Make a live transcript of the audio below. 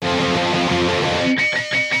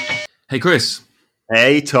Hey, Chris.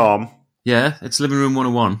 Hey, Tom. Yeah, it's Living Room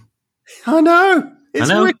 101. I know. It's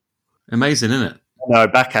I know. wicked. Amazing, isn't it? No,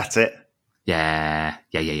 back at it. Yeah.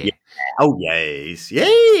 Oh, yes.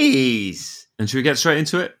 And should we get straight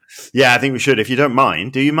into it? Yeah, I think we should. If you don't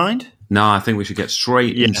mind. Do you mind? No, I think we should get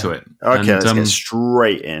straight into it. Okay, let's get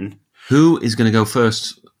straight in. Who is going to go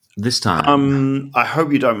first this time? I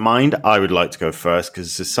hope you don't mind. I would like to go first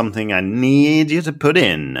because there's something I need you to put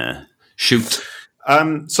in. Shoot.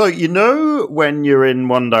 So you know when you're in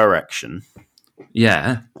One Direction,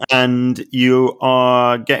 Yeah. and you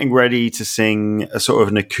are getting ready to sing a sort of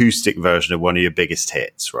an acoustic version of one of your biggest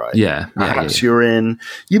hits, right? Yeah. Perhaps you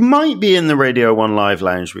might be in the Radio 1 Live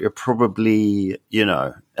Lounge, but you're probably,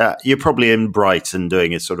 you're probably in Brighton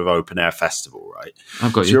doing a sort of open air festival, right?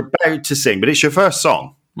 I've got So you. you're about to sing, but it's your first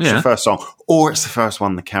song. It's Yeah. your first song, or it's the first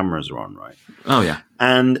one the cameras are on, right? Oh, yeah.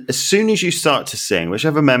 And as soon as you start to sing,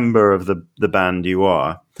 whichever member of the band you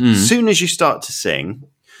are, as soon as you start to sing,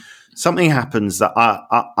 something happens that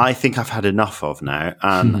I think I've had enough of now,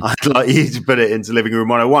 and I'd like you to put it into Living Room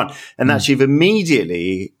 101. And that's you've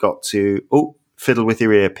immediately got to fiddle with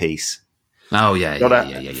your earpiece. Oh, yeah.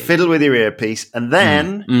 Fiddle with your earpiece, and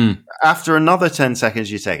then after another 10 seconds,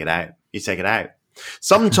 you take it out.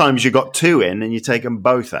 Sometimes you got two in, and you take them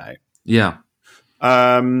both out. Yeah.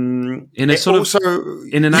 In a sort of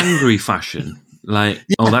in an angry fashion. Like,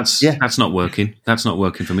 that's not working. That's not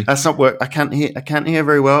working for me. That's not work. I can't hear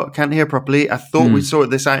very well. I can't hear properly. I thought we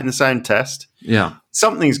sorted this out in the sound test. Yeah.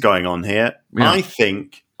 Something's going on here. Yeah. I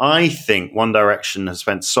think One Direction has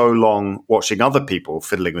spent so long watching other people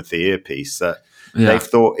fiddling with the earpiece that they've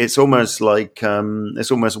thought it's almost like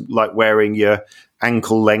wearing your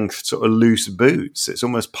ankle length sort of loose boots. It's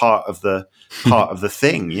almost part of the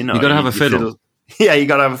thing, you know. You got to have a fiddle. Yeah, you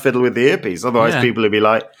got to have a fiddle with the earpiece. Otherwise, people would be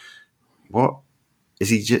like, "What? Are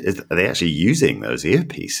they actually using those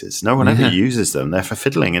earpieces? No one ever uses them. They're for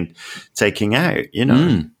fiddling and taking out, you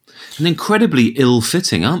know." And incredibly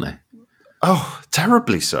ill-fitting, aren't they? Oh,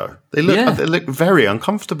 terribly so. They look very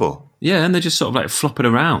uncomfortable. Yeah, and they just sort of like flop it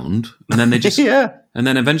around, and then they just and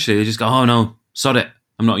then eventually they just go, "Oh no, sod it,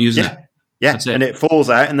 I'm not using it." Yeah, and it falls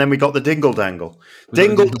out, and then we got the dingle dangle,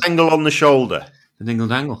 dangle on the shoulder, the dingle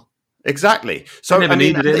dangle. Exactly. So I never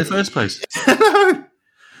needed it in the first place. No.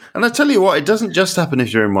 And I tell you what, it doesn't just happen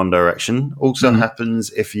if you're in One Direction. Also happens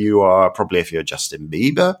if you're Justin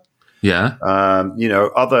Bieber. Yeah.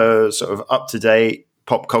 Other sort of up-to-date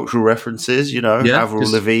pop cultural references, Avril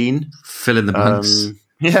Lavigne. Fill in the blanks.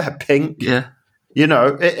 Pink. Yeah.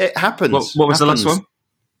 It happens. What was the last one?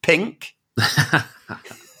 Pink.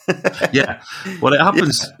 Yeah. Well, it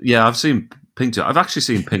happens. Yeah, I've seen Pink too. I've actually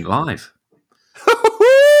seen Pink live.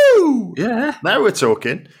 Yeah. Now we're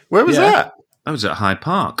talking. Where was that? That was at Hyde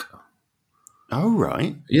Park. Oh,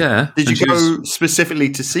 right. Yeah. Did you go specifically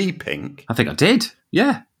to see Pink? I think I did.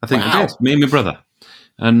 Yeah. I think I did. Me and my brother.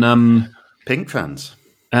 And Pink fans.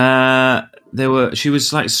 She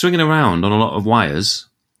was like swinging around on a lot of wires.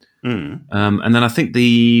 And then I think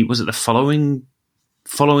the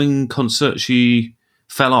following concert she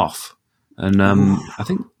fell off and I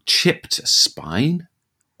think chipped a spine.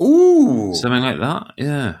 Ooh. Something like that,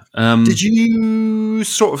 yeah. Did you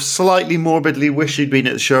sort of slightly morbidly wish you'd been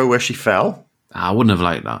at the show where she fell? I wouldn't have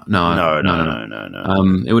liked that. No.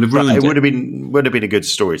 It would have ruined it. Would have been a good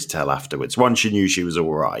story to tell afterwards. Once you knew she was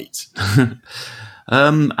all right.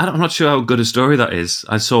 I'm not sure how good a story that is.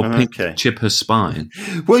 I saw Pink chip her spine.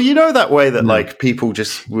 Well, you know that way that like people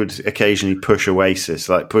just would occasionally push Oasis,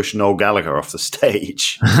 like push Noel Gallagher off the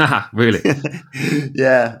stage. Really?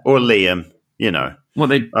 Yeah, or Liam. Well,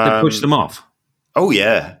 they pushed them off? Oh,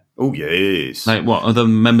 yeah. Oh, yes. Like what, other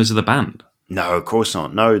members of the band? No, of course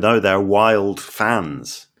not. No, they're wild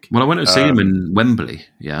fans. Well, I went to see him in Wembley,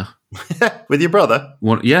 yeah. With your brother?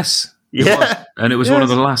 Yes. Yeah. And it was one of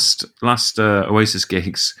the last Oasis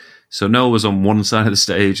gigs. So Noel was on one side of the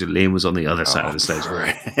stage and Liam was on the other side of the stage.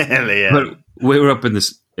 Brilliant. But we were up in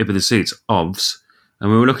the seats, and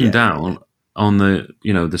we were looking down on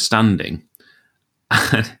the standing.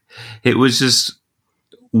 And it was just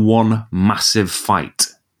one massive fight,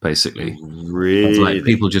 basically. Really? Like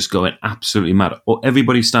people just going absolutely mad. Or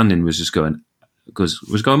everybody standing was just going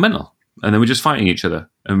mental. And they were just fighting each other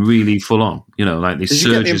and really full on. Like these surges.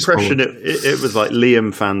 Did you get the impression it was like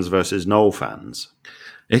Liam fans versus Noel fans?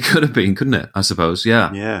 It could have been, couldn't it? I suppose,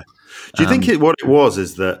 yeah. Yeah. Do you think what it was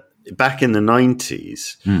is that back in the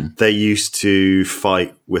 90s, they used to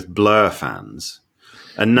fight with Blur fans.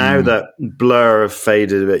 And now that Blur have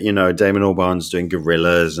faded a bit, Damon Albarn's doing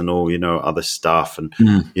Gorillaz and all, other stuff. And,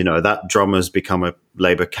 that drummer's become a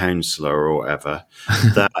Labour councillor or whatever.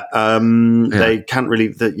 That they can't really,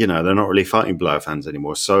 they're not really fighting Blur fans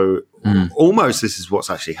anymore. So almost this is what's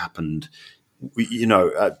actually happened.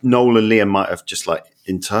 Noel and Liam might have just like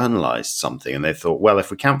internalized something, and they thought, well,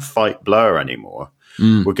 if we can't fight Blur anymore,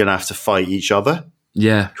 we're going to have to fight each other.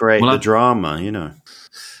 Yeah. Create the drama,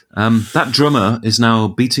 That drummer is now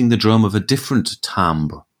beating the drum of a different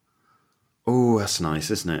timbre. Oh, that's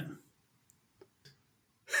nice, isn't it?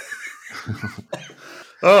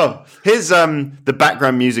 Oh, his the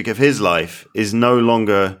background music of his life is no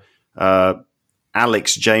longer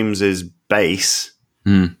Alex James's bass.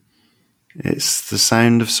 It's the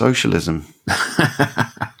sound of socialism.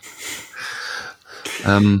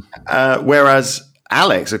 Whereas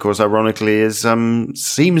Alex, of course, ironically, is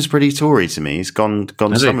seems pretty Tory to me. He's gone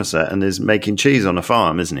to Somerset and is making cheese on a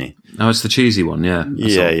farm, isn't he? Oh, it's the cheesy one, yeah.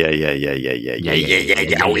 Yeah.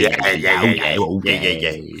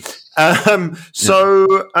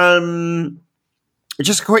 So,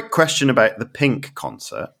 just a quick question about the Pink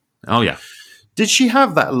concert. Oh, yeah. Did she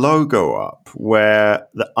have that logo up where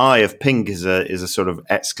the eye of Pink is a sort of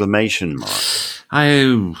exclamation mark?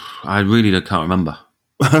 I really can't remember.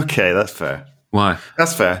 Okay, that's fair. Why?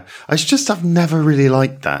 That's fair. I've never really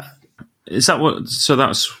liked that. Is that what? So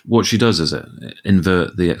that's what she does, is it?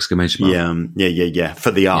 Invert the exclamation mark. Yeah.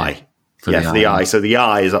 For the eye. For the eye. So the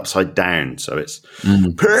eye is upside down. So it's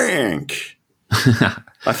Pink.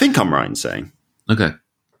 I think I'm right in saying. Okay.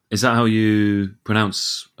 Is that how you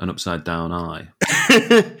pronounce an upside down eye?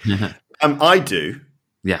 I do.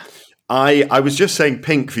 Yeah. I was just saying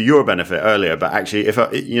Pink for your benefit earlier, but actually, if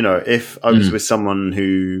I was with someone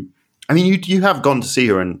who, I mean, you have gone to see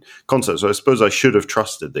her in concert, so I suppose I should have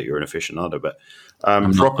trusted that you're an aficionado. But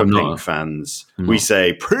proper Pink fans, we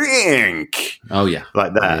say Pink. Oh yeah,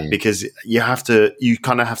 like that because you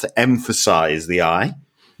kind of have to emphasize the I.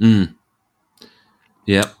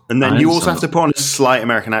 Yeah, and then you also have to put on a slight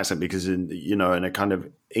American accent because in a kind of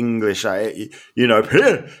English,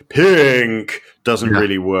 Pink doesn't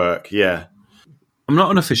really work. Yeah, I'm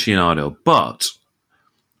not an aficionado, but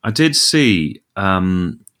I did see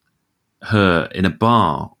her in a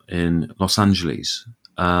bar in Los Angeles.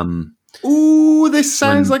 Ooh, this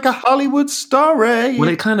sounds like a Hollywood story. Well,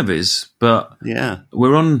 it kind of is, but yeah,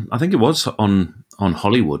 we're on. I think it was on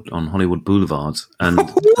Hollywood Boulevard, and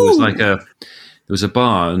there was a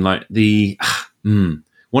bar, and like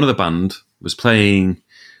one of the band was playing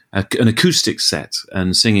an acoustic set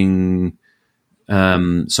and singing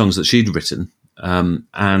songs that she'd written,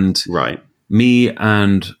 and me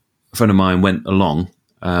and a friend of mine went along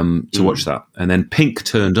to watch that, and then Pink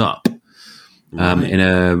turned up in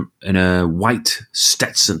a white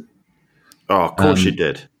Stetson. Oh, of course she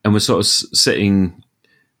did, and was sort of sitting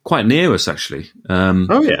quite near us, actually.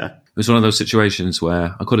 Oh yeah. It was one of those situations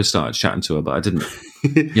where I could have started chatting to her, but I didn't.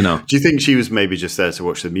 Do you think she was maybe just there to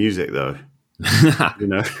watch the music, though?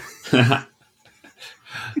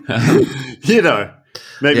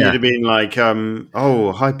 Maybe it'd have been like,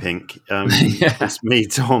 "Oh, hi, Pink. It's me,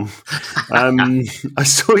 Tom. I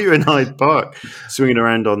saw you in Hyde Park swinging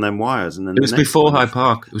around on them wires." And then it was before Hyde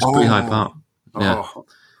Park. It was pre-Hyde Park.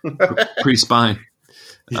 Yeah, pre-Spine.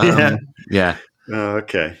 Yeah. Oh,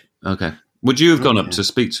 okay. Would you have gone up to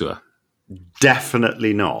speak to her?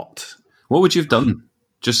 Definitely not. What would you have done?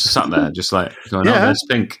 Just sat there, just like going, "Oh, there's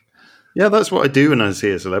Pink." Yeah, that's what I do when I see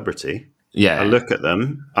a celebrity. Yeah, I look at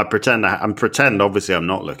them. I pretend. Obviously, I'm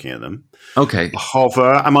not looking at them. Okay.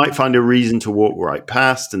 Hover. I might find a reason to walk right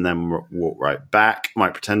past and then walk right back. I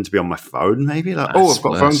might pretend to be on my phone. Maybe like, I've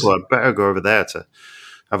got a phone call. I better go over there to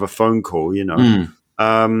have a phone call. And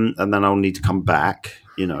then I'll need to come back.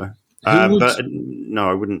 But no,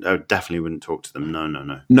 I wouldn't. I definitely wouldn't talk to them. No.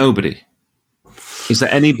 Nobody. Is there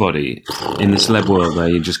anybody in the celeb world where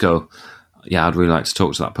you just go, "Yeah, I'd really like to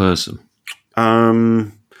talk to that person"?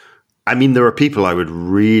 I mean, there are people I would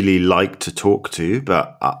really like to talk to,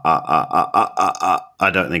 but I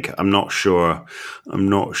don't think. I'm not sure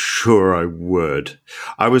I would.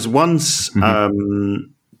 I was once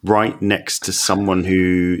right next to someone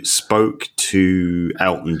who spoke to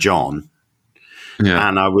Elton John. Yeah.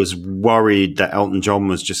 And I was worried that Elton John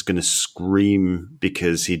was just going to scream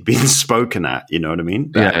because he'd been spoken at, you know what I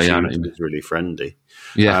mean? But he was really friendly.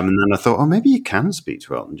 Yeah. And then I thought, maybe you can speak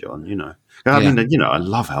to Elton John, I mean, I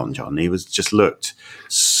love Elton John. He just looked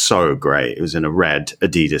so great. He was in a red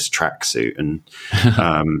Adidas tracksuit and,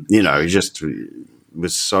 he just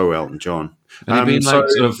was so Elton John. And he'd been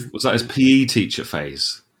was that his PE teacher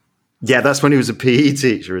phase? Yeah, that's when he was a PE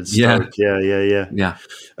teacher at Stoke. Yeah.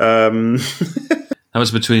 That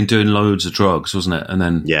was between doing loads of drugs, wasn't it? And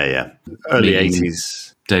then Yeah. Early meeting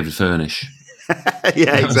 80s. David Furnish.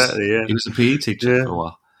 Yeah, exactly. Yeah. He was a PE teacher for a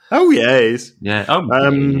while. Oh, yeah, he is. Yeah. Oh,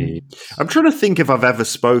 I'm trying to think if I've ever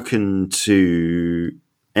spoken to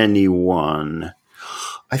anyone.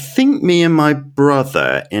 I think me and my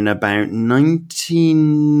brother in about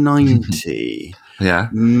 1990 yeah.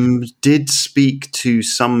 did speak to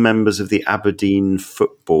some members of the Aberdeen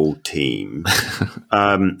football team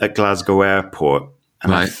at Glasgow Airport.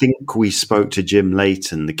 And I think we spoke to Jim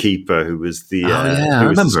Leighton, the keeper, who was the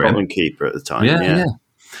Scotland keeper at the time. Yeah.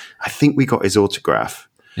 I think we got his autograph.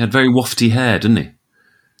 He had very wafty hair, didn't he?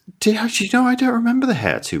 I don't remember the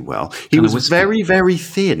hair too well. He was very, very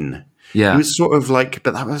thin. Yeah. He was sort of like,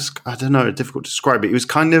 but that was, I don't know, difficult to describe it. He was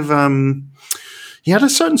kind of, he had a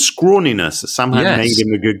certain scrawniness that somehow made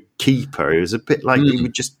him a good keeper. He was a bit like he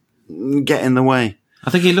would just get in the way. I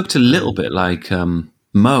think he looked a little bit like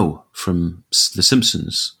Mo from The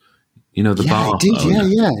Simpsons. You know, the bar. He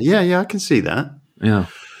did. Yeah, I can see that. Yeah.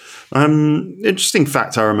 Interesting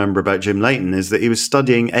fact I remember about Jim Leighton is that he was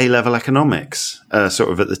studying A-level economics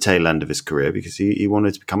sort of at the tail end of his career because he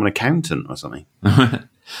wanted to become an accountant or something. I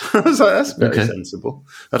was like, that's very sensible.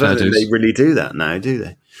 I don't think they really do that now, do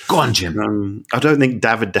they? Go on, Jim. I don't think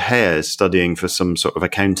David De Gea is studying for some sort of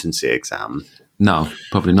accountancy exam. No,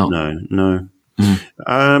 probably not. No.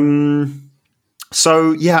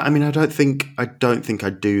 So yeah, I mean, I don't think I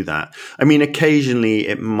do that. I mean, occasionally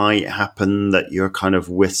it might happen that you're kind of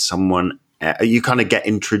with someone, you kind of get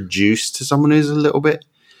introduced to someone who's a little bit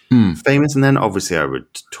famous, and then obviously I would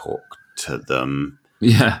talk to them.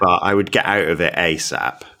 Yeah, but I would get out of it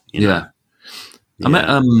ASAP. You know? I met.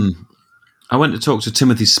 I went to talk to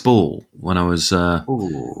Timothy Spall when I was at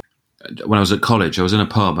college. I was in a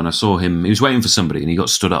pub and I saw him. He was waiting for somebody and he got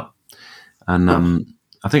stood up. And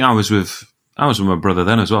I think I was with my brother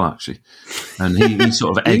then as well, actually. And he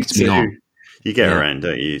sort of egged me on. You get around,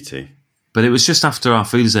 don't you two? But it was just after our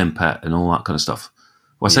Wiedersehen pet and all that kind of stuff.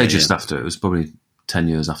 Well, I say just after. It was probably 10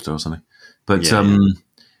 years after or something. But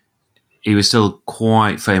he was still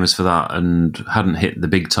quite famous for that and hadn't hit the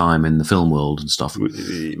big time in the film world and stuff.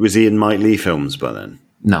 Was he in Mike Leigh films by then?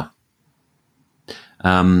 No.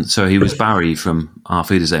 So he was Barry from Our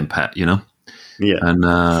Wiedersehen Pet, you know? Yeah. And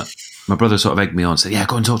my brother sort of egged me on and said, yeah,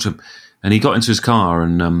 go and talk to him. And he got into his car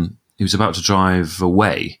and he was about to drive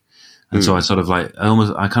away. And so I sort of I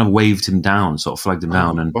kind of waved him down, sort of flagged him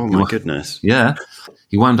down. And oh my goodness. Yeah.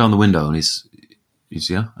 He wound down the window and he's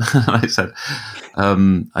yeah. I said,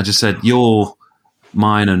 I just said, you're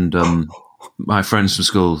mine and my friends from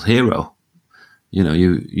school hero. You know,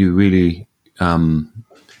 you really are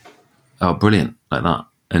brilliant like that.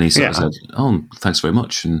 And he sort of said, oh, thanks very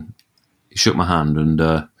much. And he shook my hand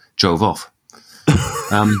and drove off.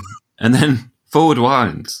 And then forward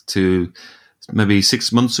wind to maybe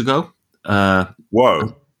 6 months ago.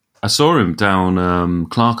 Whoa. I saw him down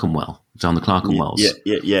Clerkenwell, down the Clerkenwells.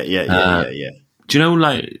 Yeah. Do you know,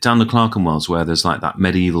 like, down the Clerkenwells where there's, like, that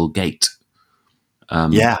medieval gate?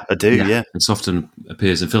 Yeah, I do, yeah. It often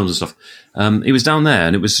appears in films and stuff. He was down there,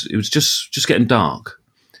 and it was just getting dark.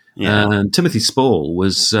 Yeah. And Timothy Spall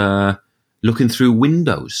was looking through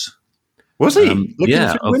windows. Was he? Looking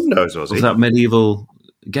through windows, was he? Of that medieval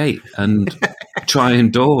gate and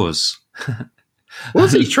trying doors.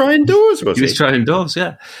 Was he trying doors, he was trying doors,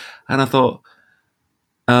 yeah. And I thought,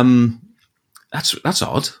 that's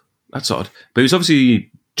odd. That's odd. But he was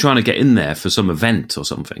obviously trying to get in there for some event or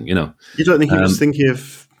something, you know. You don't think he was thinking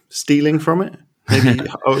of stealing from it? Maybe,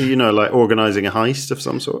 like organising a heist of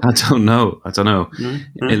some sort? I don't know. No?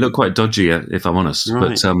 It looked quite dodgy, if I'm honest.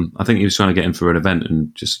 Right. But I think he was trying to get in for an event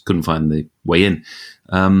and just couldn't find the way in.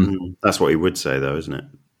 That's what he would say, though, isn't it?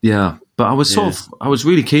 Yeah. But I was I was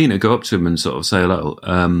really keen to go up to him and sort of say hello,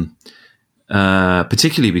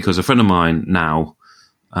 particularly because a friend of mine now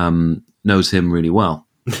knows him really well.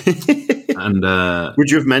 And would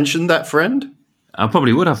you have mentioned that friend? I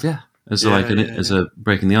probably would have, as a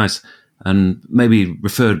break in the ice, and maybe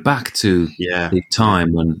referred back to the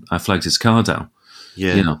time when I flagged his car down.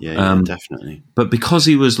 Definitely. But because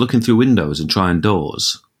he was looking through windows and trying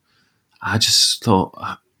doors, I just thought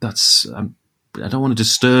I don't want to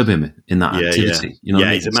disturb him in that activity. You know,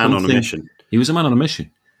 he's a man on a mission. He was a man on a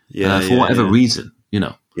mission. For whatever reason, you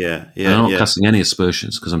know. And I'm not casting any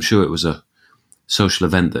aspersions because I'm sure it was a social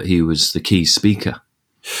event that he was the key speaker.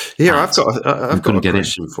 Here, I've got a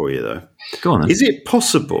question for you, though. Go on then. Is it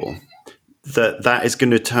possible that is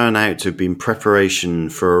going to turn out to have been preparation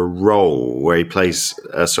for a role where he plays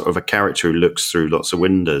a sort of a character who looks through lots of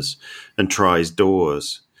windows and tries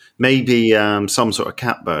doors? Maybe some sort of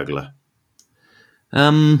cat burglar.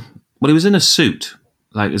 Well, he was in a suit.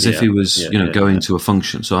 like as if he was, going to a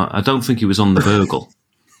function. So I don't think he was on the burgle.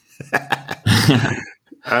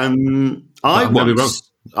 I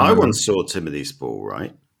once saw Timothy Spall,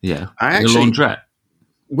 right? Yeah. I the laundrette.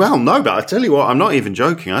 Well, no, but I tell you what, I'm not even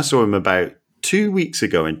joking. I saw him about 2 weeks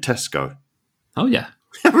ago in Tesco. Oh, yeah.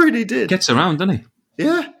 I really did. Gets around, doesn't he?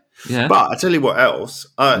 Yeah. Yeah. But I tell you what else,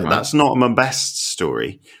 that's not my best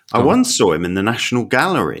story. I once saw him in the National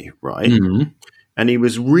Gallery, right? Mm-hmm. And he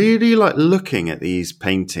was really like looking at these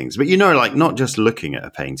paintings, but like not just looking at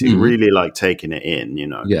a painting, really like taking it in,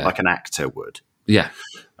 like an actor would. Yeah.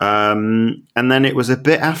 And then it was a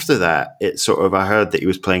bit after that, I heard that he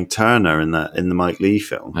was playing Turner in the Mike Leigh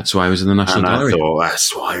film. That's why he was in the National Gallery. I thought,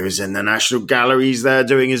 that's why he was in the National Gallery. He's there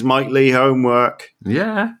doing his Mike Leigh homework.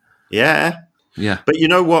 Yeah. Yeah. Yeah. But you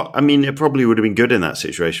know what? I mean, it probably would have been good in that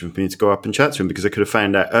situation for me to go up and chat to him, because I could have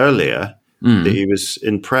found out earlier that he was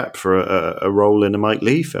in prep for a role in a Mike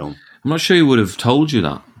Leigh film. I'm not sure he would have told you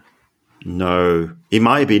that. No. He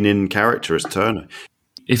might have been in character as Turner.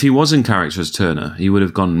 If he was in character as Turner, he would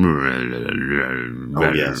have gone.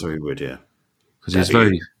 Oh, yeah, so he would, yeah. Because he's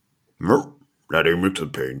very. Daddy mix the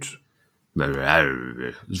paint.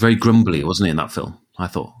 It was very grumbly, wasn't he, in that film? I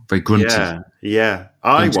thought. Very grunty. Yeah.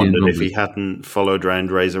 I wondered if he hadn't followed around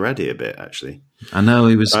Razor Eddie a bit, actually. I know,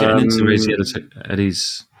 he was getting into Razor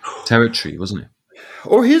Eddie's territory, wasn't he?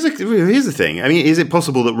 Or here's the thing. I mean, is it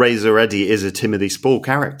possible that Razor Eddie is a Timothy Spall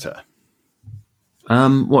character?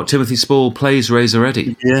 What, Timothy Spall plays Razor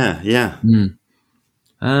Eddie? Yeah.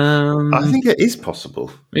 I think it is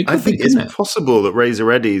possible. I think it's possible that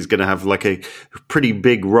Razor Eddie is going to have like a pretty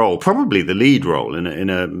big role, probably the lead role in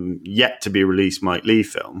a yet to be released Mike Leigh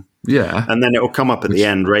film. Yeah, and then it will come up at the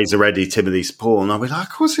end, Razor Eddie, Timothy Spall, and I'll be like,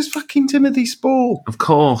 of course, it's fucking Timothy Spall. Of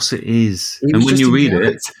course, it is. And when you read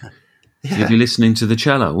it, you'll be listening to the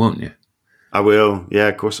cello, won't you? I will. Yeah,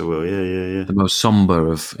 of course I will. Yeah. The most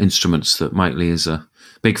somber of instruments that Mike Leigh is a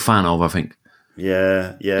big fan of, I think.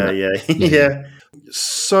 Yeah.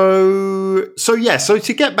 So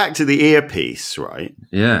to get back to the earpiece, right?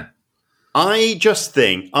 Yeah. I just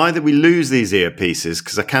think either we lose these earpieces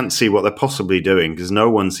because I can't see what they're possibly doing because no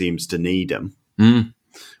one seems to need them,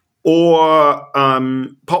 or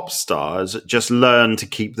pop stars just learn to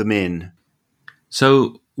keep them in.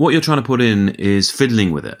 So what you're trying to put in is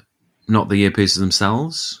fiddling with it, not the earpieces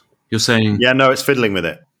themselves. You're saying... Yeah, no, it's fiddling with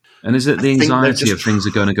it. And is it the anxiety of things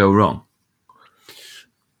are going to go wrong?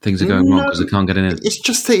 Things are going wrong because they can't get in it. It's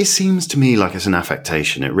just that it seems to me like it's an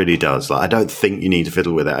affectation. It really does. Like, I don't think you need to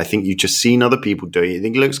fiddle with it. I think you've just seen other people doing it. You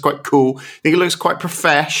think it looks quite cool. You think it looks quite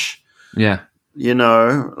profesh. Yeah.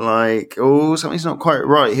 Like, something's not quite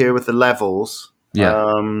right here with the levels.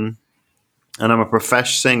 Yeah. And I'm a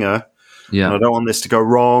profesh singer. Yeah. And I don't want this to go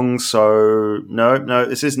wrong. So no,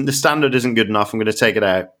 the standard isn't good enough. I'm going to take it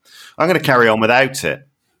out. I'm going to carry on without it.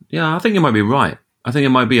 Yeah, I think you might be right. I think it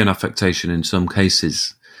might be an affectation in some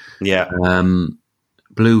cases. Yeah.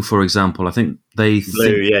 Blue, for example, I think they think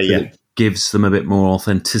it gives them a bit more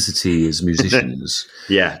authenticity as musicians.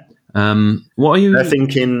 Yeah. What are you... They're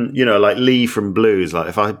thinking, like Lee from Blues, like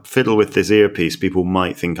if I fiddle with this earpiece, people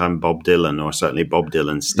might think I'm Bob Dylan, or certainly Bob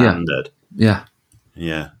Dylan's standard. Yeah.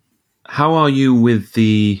 How are you with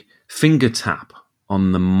the finger tap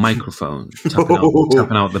on the microphone, tapping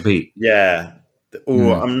out the beat? Yeah.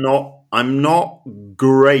 I'm not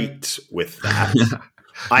great with that.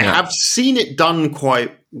 I have seen it done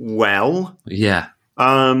quite well. Yeah.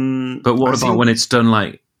 But what about when it's done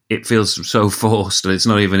like it feels so forced and it's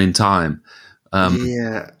not even in time?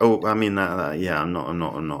 Yeah. Oh, I mean that. Yeah, I'm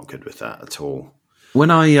not good with that at all.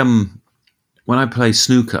 When I play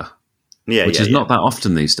snooker, which is not that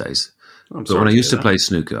often these days. But when I used to play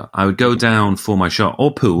snooker, I would go down for my shot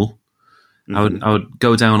or pool. Mm-hmm. I would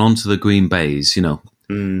go down onto the green bays,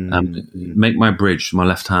 make my bridge, my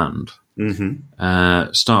left hand,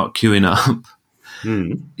 start queuing up.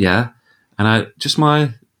 Yeah. And I just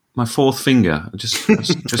my fourth finger, just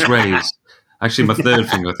raise. Actually, my third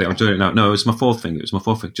finger, I think I'm doing it now. No, it was my fourth finger.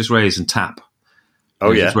 Just raise and tap.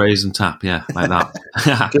 Oh, yeah. Just raise and tap, yeah, like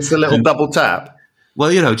that. Just a little double tap?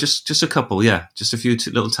 Well, just a couple, yeah. Just a few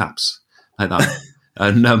little taps like that.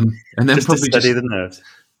 And then just probably to steady the nerves.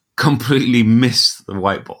 Completely miss the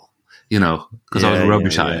white ball, because I was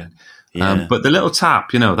rubbish at it. Yeah. But the little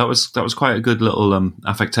tap, that was quite a good little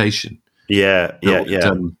affectation. Yeah.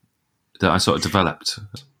 That I sort of developed.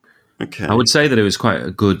 Okay. I would say that it was quite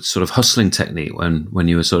a good sort of hustling technique when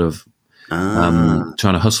you were sort of trying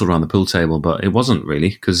to hustle around the pool table, but it wasn't really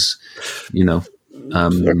because,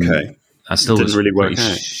 okay. I still didn't was really work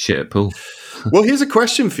pretty out. shit at pool. Well, here's a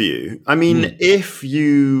question for you. I mean, if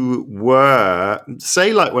you were,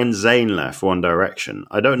 say, like when Zayn left One Direction,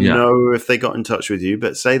 I don't know if they got in touch with you,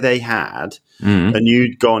 but say they had, and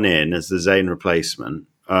you'd gone in as the Zayn replacement.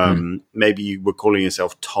 Maybe you were calling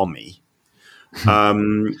yourself Tommy.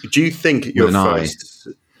 Do you think your first,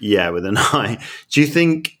 with an I, do you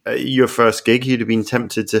think your first gig you'd have been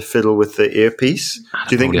tempted to fiddle with the earpiece?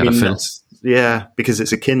 Do you think? Yeah, because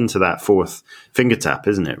it's akin to that fourth finger tap,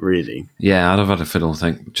 isn't it? Really? Yeah, I'd have had a fiddle. I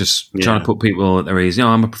think just trying to put people at their ease.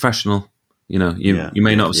 I'm a professional. You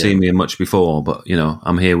may not have seen me much before, but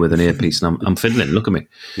I'm here with an earpiece and I'm fiddling. Look at me.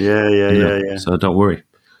 Yeah. So don't worry.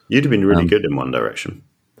 You'd have been really good in One Direction.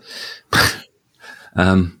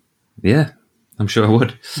 Yeah, I'm sure I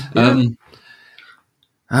would.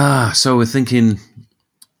 So we're thinking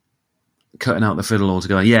cutting out the fiddle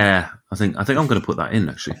altogether. Yeah, I think I'm going to put that in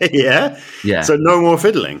actually. Yeah. So no more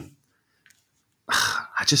fiddling.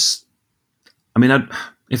 If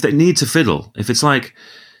they need to fiddle, if it's like,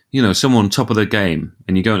 someone top of their game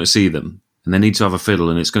and you're going to see them and they need to have a fiddle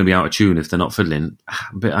and it's going to be out of tune if they're not fiddling,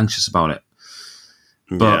 I'm a bit anxious about it.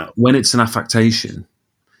 But when it's an affectation,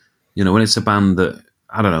 when it's a band that,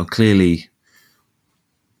 I don't know, clearly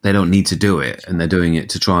they don't need to do it and they're doing it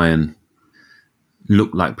to try and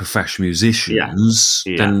look like professional musicians,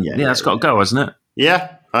 then it's got to go, hasn't it?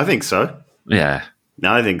 Yeah, I think so. Yeah.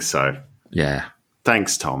 I think so. Yeah.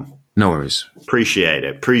 Thanks, Tom. No worries. Appreciate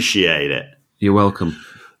it. You're welcome.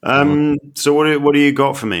 So what do you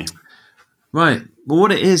got for me? Right. Well,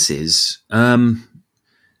 what it is we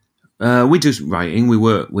do writing. We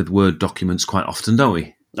work with Word documents quite often, don't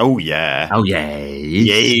we? Oh, yeah. Oh, yeah.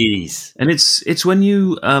 Yes. And it's when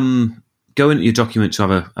you go into your document to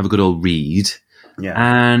have a good old read,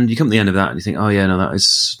 and you come to the end of that and you think, oh, yeah, no,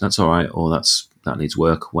 that's all right, or that needs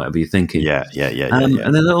work, whatever you're thinking. Yeah. And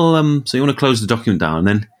then little so you want to close the document down, and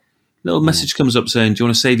then a little message comes up saying, do you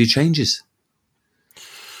want to save your changes?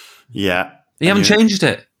 Yeah. You haven't changed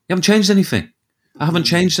it. You haven't changed anything. I haven't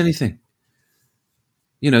changed anything.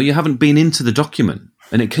 You haven't been into the document,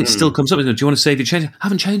 and it still comes up. Do you want to save your changes? I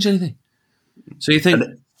haven't changed anything. So you think,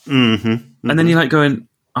 and then you're like going,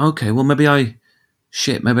 okay, well, maybe I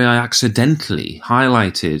accidentally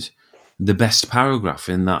highlighted the best paragraph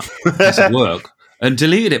in that piece of work and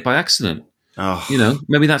deleted it by accident. Oh.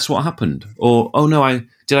 Maybe that's what happened. Or, oh no,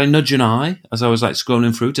 did I nudge an eye as I was like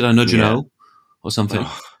scrolling through? Did I nudge an O or something?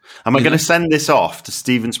 Oh. Am I going to send this off to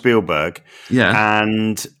Steven Spielberg? Yeah.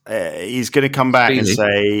 And he's going to come back and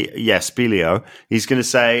say, Spielio. He's going to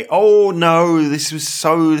say, oh no, this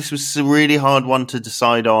was a really hard one to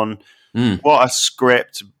decide on. What a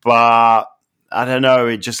script, but I don't know,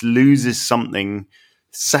 it just loses something.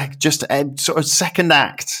 Just a sort of second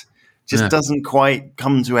act just doesn't quite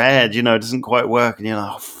come to a head, doesn't quite work. And you're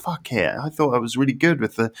like, oh, fuck it. I thought I was really good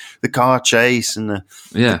with the car chase and the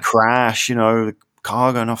crash, the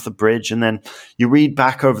car going off the bridge. And then you read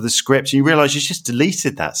back over the script and you realize you just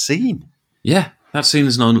deleted that scene. Yeah, that scene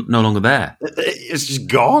is no longer there. It's just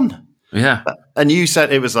gone. Yeah. And you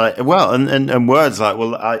said it was like, well, and words like,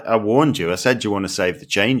 well, I warned you. I said, you want to save the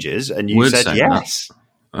changes? And you said yes.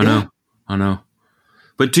 That. I know.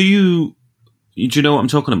 But do you know what I'm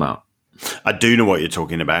talking about? I do know what you're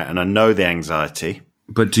talking about, and I know the anxiety.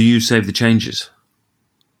 But do you save the changes?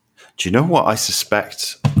 Do you know what I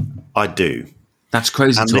suspect I do? That's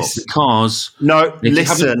crazy talk, because... No,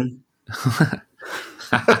 listen.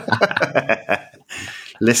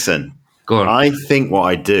 Listen. Go on. I think what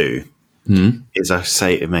I do is I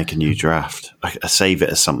make a new draft. I save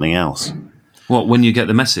it as something else. What, when you get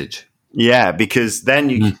the message? Yeah, because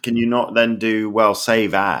then can you not then do,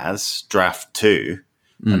 save as draft 2,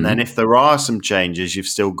 and then if there are some changes, you've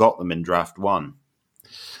still got them in draft 1.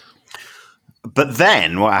 But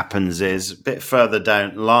then what happens is, a bit further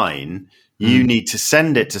down the line, you need to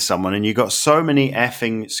send it to someone, and you've got so many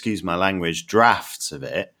effing, excuse my language, drafts of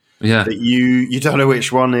it, that you don't know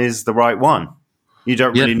which one is the right one. You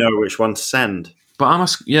don't really know which one to send. But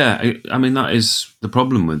I mean, that is the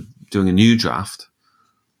problem with doing a new draft.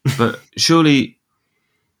 But surely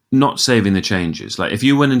not saving the changes. Like if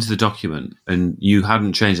you went into the document and you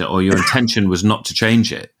hadn't changed it, or your intention was not to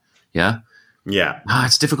change it, yeah?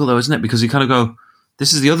 It's difficult though, isn't it? Because you kind of go,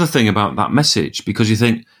 this is the other thing about that message, because you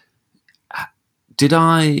think, did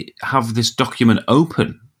I have this document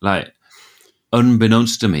open, like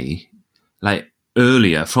unbeknownst to me, like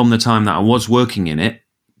earlier from the time that I was working in it,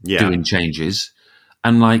 doing changes,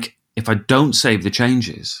 and like if I don't save the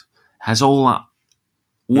changes, has all that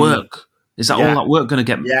work, is that all that work going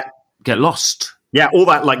to get lost? Yeah, all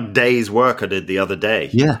that like day's work I did the other day.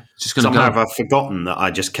 Yeah, just going to Somehow go. I've forgotten that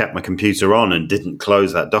I just kept my computer on and didn't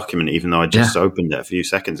close that document, even though I just opened it a few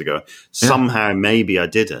seconds ago. Somehow, maybe I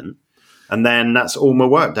didn't. And then that's all my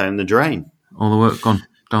work down the drain. All the work gone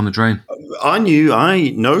down the drain.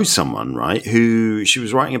 I know someone, right, who she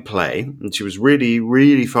was writing a play and she was really,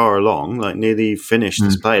 really far along, like nearly finished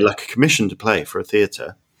this play, like a commission to play for a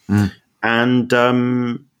theatre. And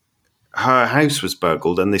her house was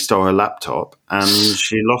burgled and they stole her laptop and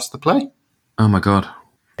she lost the play. Oh, my God.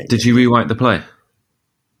 Did you rewrite the play?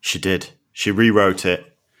 She did. She rewrote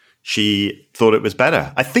it. She thought it was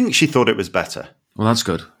better. I think she thought it was better. Well, that's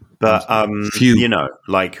good. But, you know,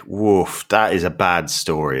 like, woof, that is a bad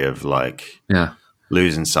story of, like,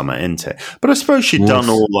 losing something into it. But I suppose she'd done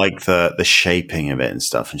all, like, the shaping of it and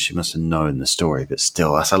stuff, and she must have known the story. But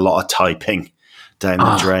still, that's a lot of typing down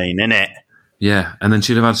the drain, innit? Yeah, and then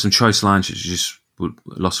she'd have had some choice lines that she just would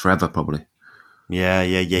lost forever, probably. Yeah. I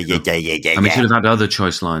mean, she'd have had other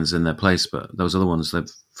choice lines in their place, but those other ones,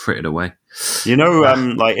 they've frittered away. You know,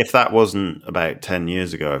 like, if that wasn't about 10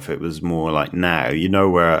 years ago, if it was more like now, you know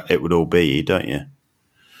where it would all be, don't you?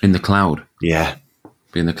 In the cloud. Yeah.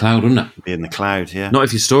 Be in the cloud, wouldn't it? Be in the cloud, yeah. Not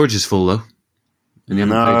if your storage is full, though. And you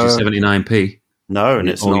haven't paid your 79p. No, and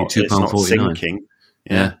it's not syncing.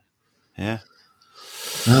 Yeah.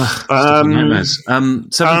 Nightmares. Seven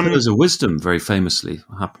Pillars of Wisdom, very famously,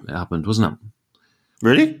 happened, wasn't it?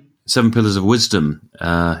 Really? 7 Pillars of Wisdom,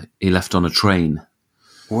 he left on a train.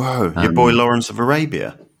 Whoa, your boy Lawrence of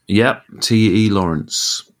Arabia? Yep, T.E.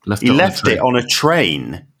 Lawrence. He left it on a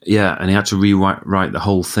train? Yeah, and he had to rewrite the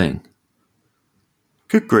whole thing.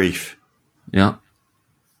 Good grief. Yeah.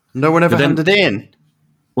 No one ever handed in?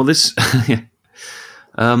 Well, this... I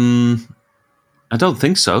don't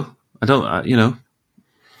think so. I don't, you know...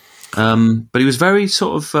 but he was very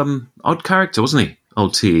sort of odd character, wasn't he?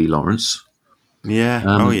 Old T.E. Lawrence.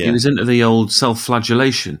 Yeah. He was into the old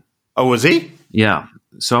self-flagellation. Oh, was he? Yeah.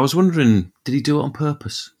 So I was wondering, did he do it on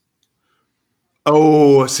purpose?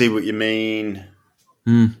 Oh, I see what you mean.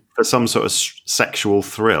 For some sort of sexual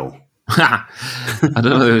thrill. I don't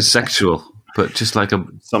know if it was sexual, but just like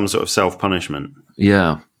some sort of self-punishment.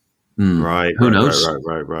 Yeah. Right. Who knows?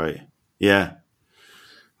 Right. Yeah.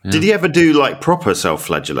 Did he ever do like proper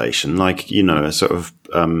self-flagellation, like, you know, a sort of,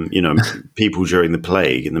 you know, people during the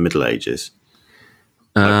plague in the Middle Ages,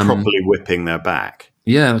 like properly whipping their back?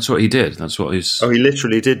 Yeah, that's what he did. That's what he's. Oh, he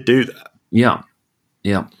literally did do that. Yeah.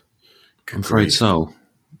 I'm afraid so.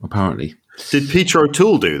 Apparently. Did Peter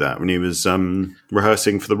O'Toole do that when he was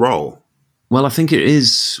rehearsing for the role? Well, I think it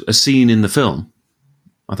is a scene in the film.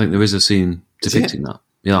 I think there is a scene depicting that.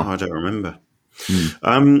 Yeah. Oh, I don't remember.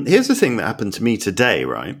 Here's the thing that happened to me today,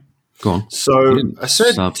 right? Go on. So I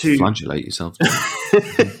said to flagellate yourself.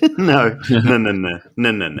 No.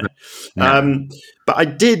 But I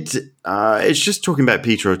did. It's just talking about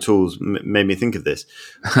Peter O'Toole's made me think of this.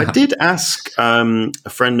 I did ask a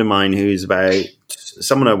friend of mine who's about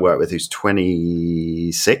someone I work with who's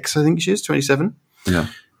 26, I think she is 27. Yeah.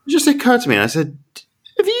 It just occurred to me, and I said,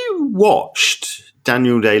 "Have you watched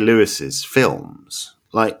Daniel Day-Lewis's films?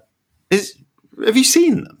 Like, have you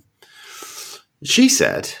seen them?" She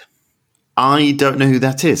said, "I don't know who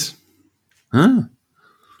that is." Oh,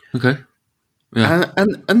 okay. Yeah.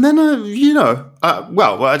 And then,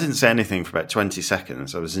 I didn't say anything for about 20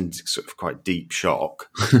 seconds. I was in sort of quite deep shock.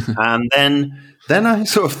 And then I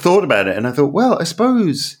sort of thought about it and I thought, well, I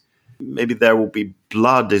suppose maybe There Will Be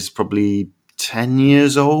Blood is probably 10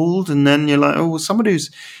 years old. And then you're like, oh, well, somebody who's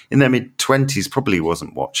in their mid-20s probably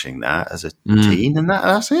wasn't watching that as a teen. And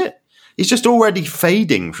that's it. He's just already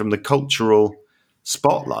fading from the cultural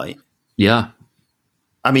spotlight. Yeah.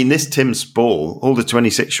 I mean, this Tim Spall, all the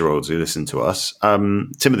 26-year-olds who listen to us,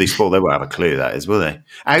 Timothy Spall, they won't have a clue who that is, will they?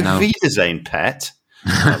 Auf Wiedersehen, pet.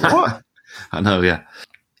 What? I know, yeah.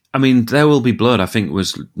 I mean, There Will Be Blood, I think,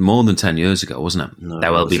 was more than 10 years ago, wasn't it? No,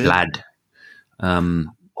 There Will Be Blood. I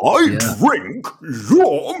drink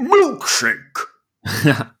your milkshake.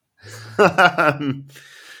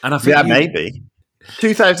 And I think maybe.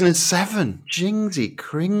 2007. Jingsy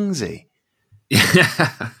Kringsy.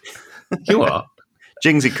 You are?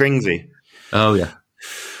 Jingsy Kringsy. Oh, yeah.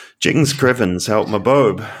 Jings Crivens, help my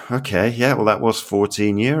bobe. Okay, yeah, well, that was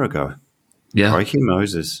 14 years ago. Yeah. Crikey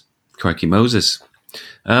Moses.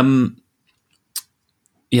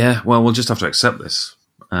 Yeah, well, we'll just have to accept this.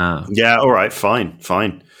 Yeah, all right, fine.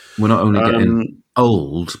 We're not only getting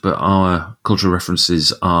old, but our cultural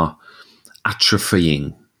references are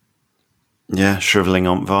atrophying. Yeah, shriveling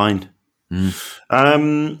on vine.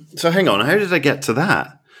 So hang on, how did I get to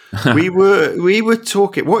that? we were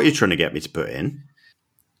talking. What are you trying to get me to put in?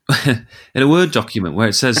 in a Word document where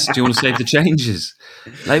it says, "Do you want to save the changes?"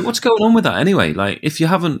 Like, what's going on with that anyway? Like, if you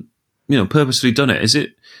haven't, purposely done it, is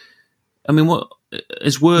it? I mean, what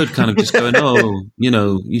is Word kind of just going? Oh,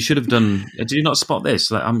 you should have done. Did you not spot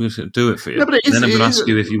this? Like, I'm just going to do it for you. No, but then I'm going to ask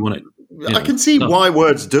you if you want it. I can see why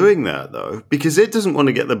Word's doing that though, because it doesn't want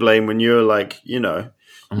to get the blame when you're like, you're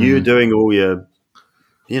doing all your,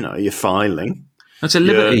 your filing. That's a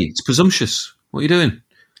liberty. It's presumptuous. What are you doing?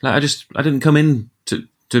 Like, I didn't come in to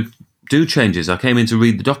do changes. I came in to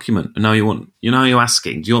read the document, and now you're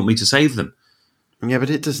asking, do you want me to save them? Yeah,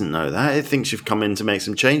 but it doesn't know that. It thinks you've come in to make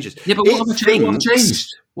some changes. Yeah, but what have I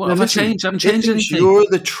changed? What have I changed? I haven't changed anything. You're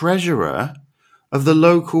the treasurer of the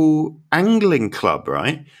local angling club,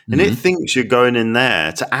 right? And it thinks you're going in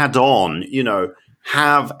there to add on,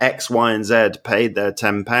 have X, Y, and Z paid their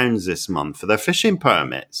 £10 this month for their fishing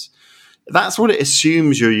permits. That's what it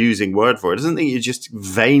assumes you're using Word for. It doesn't think you're just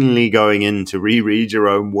vainly going in to reread your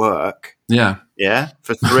own work. Yeah. Yeah,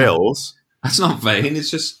 for thrills. That's not vain. It's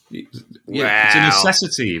just, it's a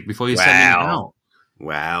necessity before you're sending it out.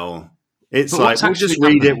 Wow. It's like, we'll just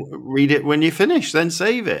read it when you finish, then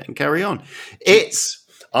save it and carry on.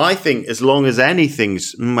 I think as long as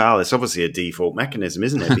anything's, it's obviously a default mechanism,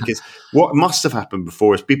 isn't it? Because what must have happened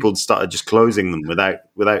before is people started just closing them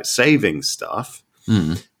without saving stuff.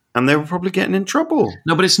 And they were probably getting in trouble.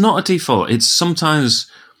 No, but it's not a default. It's sometimes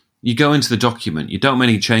you go into the document, you don't make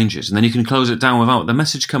any changes, and then you can close it down without the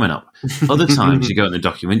message coming up. Other times you go in the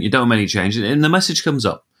document, you don't make any changes, and the message comes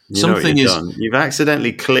up. You've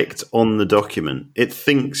accidentally clicked on the document. It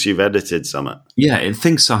thinks you've edited something. Yeah, it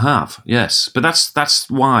thinks I have, yes. But that's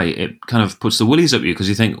why it kind of puts the willies up you, because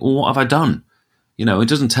you think, oh, what have I done? It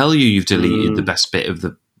doesn't tell you you've deleted the best bit of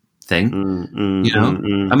the thing.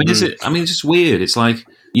 I mean, it's just weird. It's like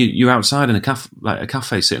you're outside in a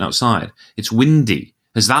cafe sitting outside. It's windy.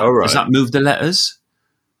 Has that moved the letters?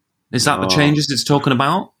 Is that the changes it's talking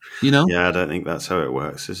about? Yeah, I don't think that's how it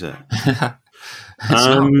works, is it?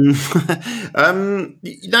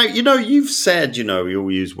 You've said,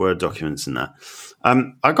 you'll use Word documents and that.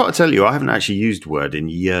 I got to tell you, I haven't actually used Word in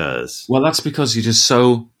years. Well, that's because you're just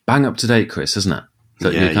so bang up to date, Chris, isn't it?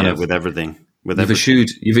 That with everything.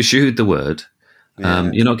 You've eschewed the Word.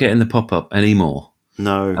 You're not getting the pop-up anymore.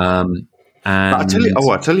 No. And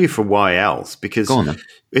I'll tell you for why else. Because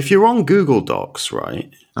if you're on Google Docs,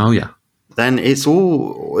 right? Oh yeah. Then it's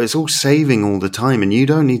all saving all the time, and you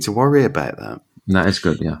don't need to worry about that. That is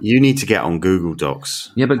good. Yeah. You need to get on Google Docs.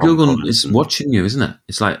 Yeah, but Google is watching you, isn't it?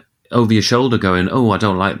 It's like over your shoulder, going, "Oh, I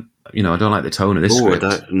don't like the tone of this script."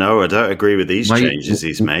 I don't agree with these changes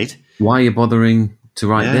he's made. Why are you bothering to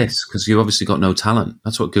write this? Because you've obviously got no talent.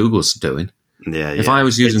 That's what Google's doing. Yeah. If I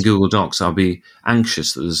was using Google Docs, I'd be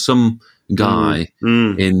anxious that there's some guy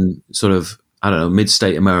in sort of, I don't know,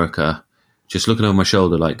 mid-state America just looking over my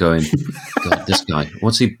shoulder like going, God, this guy,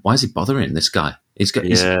 why is he bothering this guy? He's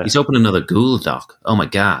opened another Google Doc. Oh my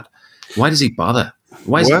God. Why does he bother?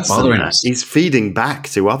 Why is he bothering us? He's feeding back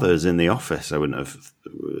to others in the office. I wouldn't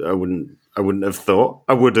have thought.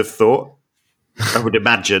 I would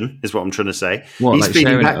imagine is what I'm trying to say. He's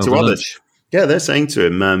feeding back to others. Lunch? Yeah, they're saying to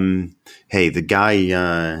him, hey, the guy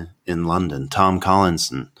in London, Tom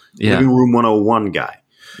Collinson, Living Room 101 guy.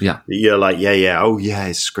 Yeah. You're like, oh, yeah,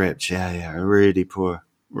 his script, really poor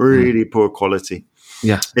quality.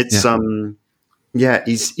 Yeah. It's,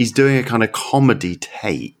 he's doing a kind of comedy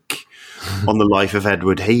take on the life of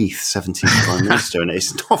Edward Heath, 17th Prime Minister, and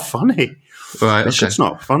it's not funny. Right, it's just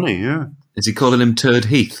not funny, yeah. Is he calling him Turd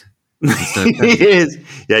Heath? He is.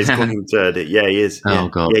 Yeah, he's calling him Turd. Yeah, he is. Oh,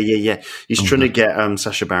 God. Yeah. He's trying to get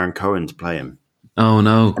Sacha Baron Cohen to play him. Oh,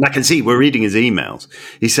 no. And I can see, we're reading his emails.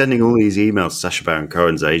 He's sending all these emails to Sacha Baron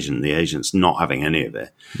Cohen's agent. The agent's not having any of it.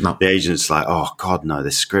 No. The agent's like, oh, God, no,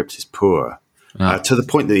 this script is poor. To the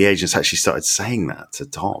point that the agents actually started saying that to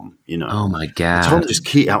Tom, Oh, my God. Tom just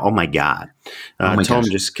oh, my God.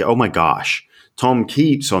 Oh, my gosh. Tom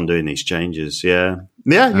keeps on doing these changes, yeah.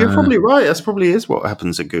 Yeah, you're probably right. That's probably is what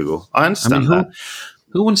happens at Google. I understand that.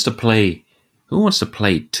 Who wants to play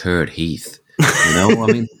Turd Heath?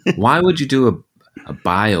 Why would you do a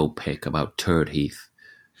biopic about Turd Heath?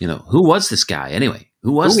 Who was this guy anyway?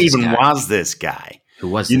 Who was this guy?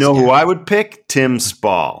 Who I would pick? Tim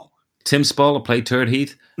Spall. Tim Spall to play Turd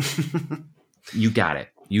Heath? You got it.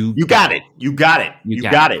 You got it.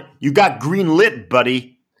 You got green lit,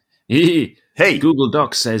 buddy. Hey. Google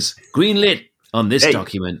Docs says green lit on this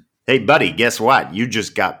document. Hey, buddy, guess what? You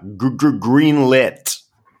just got green lit.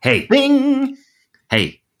 Hey. Bing.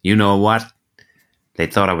 Hey, you know what? They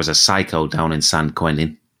thought I was a psycho down in San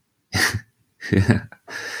Quentin.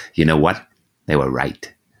 You know what? They were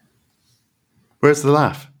right. Where's the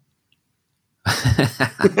laugh?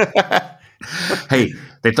 Hey,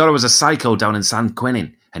 they thought I was a psycho down in San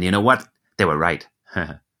Quentin, and you know what? They were right.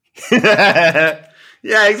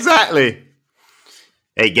 Yeah, exactly.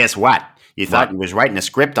 Hey, guess what? You thought you was writing a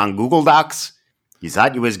script on Google Docs? You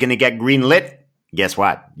thought you was going to get green lit? Guess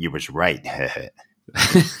what? You was right.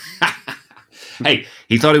 Hey,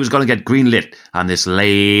 he thought he was going to get greenlit on this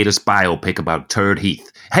latest biopic about Turd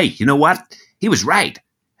Heath. Hey, you know what? He was right.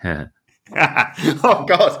 Oh,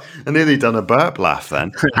 God. I nearly done a burp laugh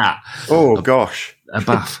then. Oh, gosh. A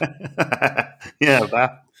bath. Yeah, a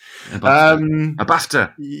bath. A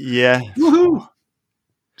BAFTA. Yeah. Woohoo.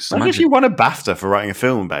 Just I guess you won a BAFTA for writing a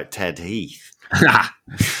film about Ted Heath.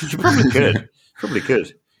 You probably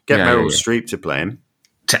could. Get Meryl Streep to play him.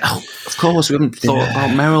 Oh, of course, we haven't thought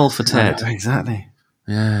about Meryl for Ted. Exactly.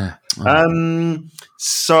 Yeah.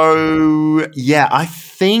 So, yeah, I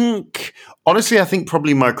think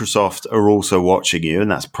probably Microsoft are also watching you, and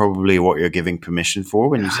that's probably what you're giving permission for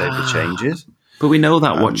when you say the changes. But we know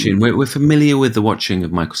that watching. We're familiar with the watching of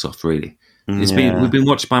Microsoft, really. We've been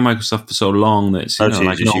watched by Microsoft for so long that it's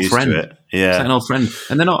like an old friend. Yeah. It's like an old friend.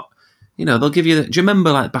 And they're not, they'll give you do you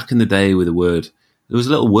remember like back in the day with a word? There was a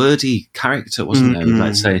little wordy character, wasn't there?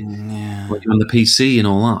 Like say, when you're on the PC and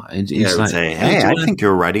all that. And he's like, say, hey, I think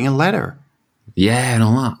you're writing a letter. Yeah, and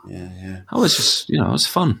all that. Yeah. That was just, it was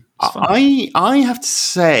fun. I have to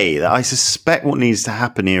say that I suspect what needs to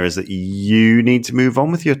happen here is that you need to move on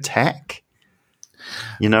with your tech.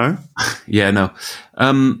 Yeah, no.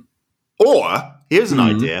 Or, here's an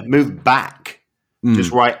idea, move back.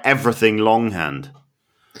 Just write everything longhand.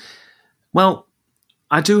 Well,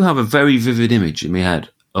 I do have a very vivid image in my head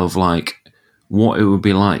of like what it would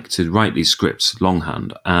be like to write these scripts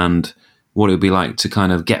longhand and what it would be like to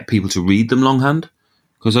kind of get people to read them longhand.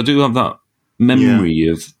 Because I do have that memory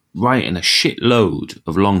of writing a shitload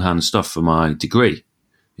of longhand stuff for my degree.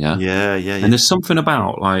 Yeah. And there's something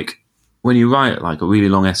about like when you write like a really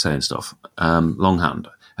long essay and stuff, longhand,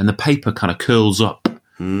 and the paper kind of curls up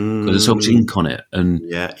because there's so much ink on it, and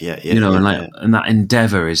and that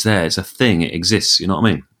endeavour is there. It's a thing. It exists. You know what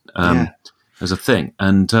I mean? There's a thing,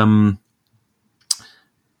 and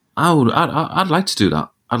I'd like to do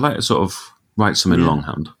that. I'd like to sort of write something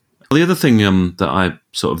longhand. The other thing that I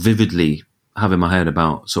sort of vividly have in my head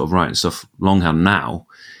about sort of writing stuff longhand now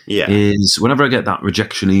is whenever I get that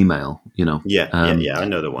rejection email, I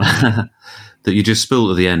know the one. that you just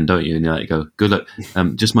spill at the end, don't you? And you like go, good luck.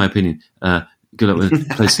 Just my opinion. Good luck with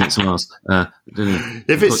placing it somewhere else.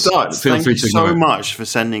 If it starts, thank you so much for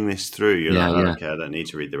sending this through. You're okay, I don't need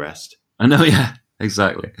to read the rest. I know,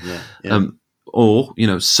 exactly. Or,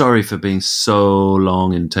 sorry for being so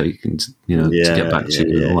long in taking, to get back to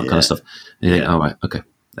you and all that kind of stuff. And you think, all right, okay.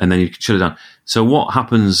 And then you shut it down. So what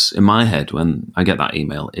happens in my head when I get that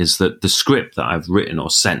email is that the script that I've written or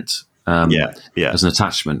sent as an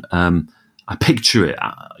attachment, I picture it,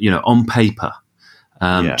 on paper,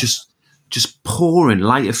 just pouring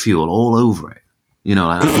lighter fuel all over it,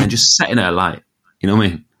 and just setting it alight. You know what I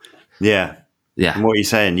mean? Yeah. And what are you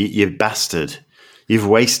saying? You bastard. You've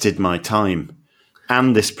wasted my time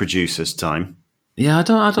and this producer's time. Yeah, I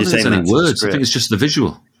don't think there's any words. I think it's just the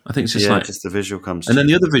visual. I think it's just just the visual comes. And then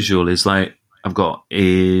the other visual is like I've got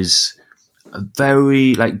is a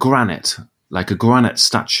very like granite, like a granite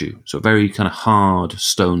statue, so a very kind of hard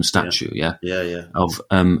stone statue. Yeah. Of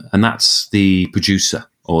and that's the producer,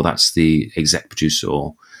 or that's the exec producer,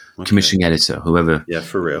 or commissioning editor, whoever. Yeah,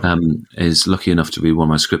 for real. Is lucky enough to read one of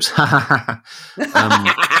my scripts.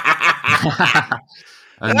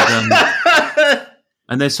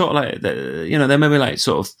 And they're sort of like, they're maybe like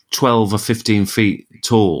sort of 12 or 15 feet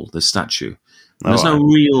tall, the statue. There's no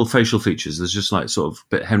real facial features. There's just like sort of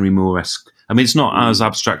a bit Henry Moore-esque. I mean, it's not as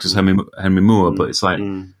abstract as Henry Moore, but it's like,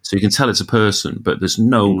 so you can tell it's a person, but there's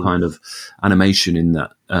no kind of animation in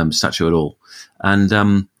that statue at all.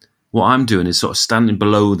 And what I'm doing is sort of standing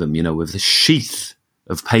below them, with a sheath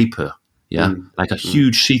of paper. Like a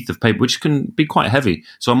huge sheath of paper, which can be quite heavy.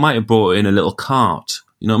 So I might have brought in a little cart,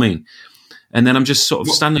 you know what I mean? And then I'm just sort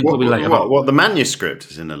of standing probably like what the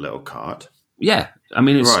manuscript is in a little cart. Yeah, I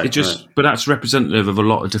mean but that's representative of a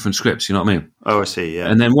lot of different scripts. You know what I mean? Oh, I see. Yeah.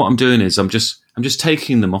 And then what I'm doing is I'm just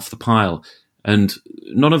taking them off the pile, and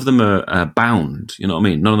none of them are bound. You know what I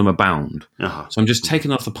mean? None of them are bound. So I'm just taking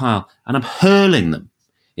them off the pile and I'm hurling them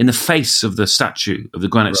in the face of the statue, of the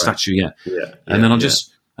granite statue. And then I'm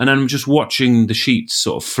just watching the sheets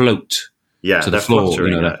sort of float to the floor.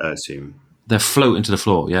 I assume. They're floating to the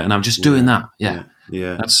floor, and I'm just doing that.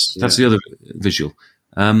 That's the other visual.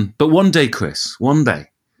 But one day, Chris, there'll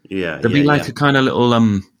be like a kind of little,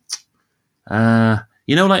 like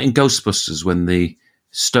in Ghostbusters when the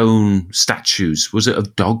stone statues. Was it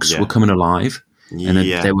of dogs were coming alive? And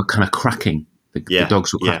then they were kind of cracking. The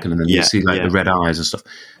dogs were cracking, and then you see like the red eyes and stuff.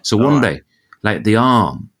 So one day, like the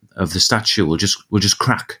arm of the statue will just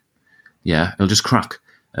crack. Yeah, it'll just crack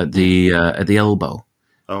at the elbow,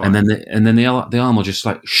 and then the arm will just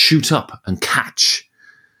like shoot up and catch,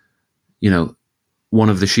 one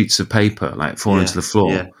of the sheets of paper like fall into the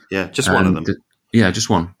floor. Yeah, just one of them. Just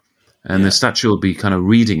one. And the statue will be kind of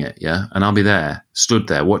reading it, and I'll be there, stood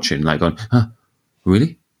there watching, like going, huh,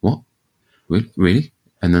 really? What? Really?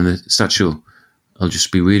 And then the statue will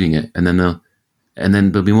just be reading it, and then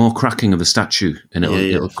there'll be more cracking of the statue, and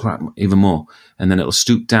it'll crack even more, and then it'll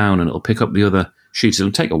stoop down and it'll pick up the other sheets.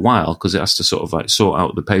 It'll take a while because it has to sort of like sort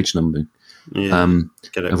out the page numbering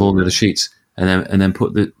of all the other sheets, and then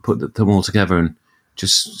put them all together and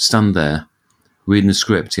just stand there reading the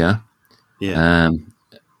script,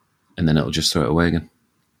 and then it'll just throw it away again.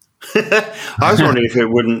 I was wondering if it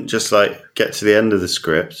wouldn't just like get to the end of the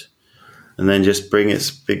script and then just bring its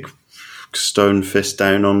big stone fist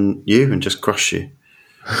down on you and just crush you.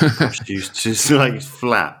 Just like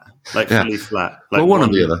flat, like fully flat. Like one or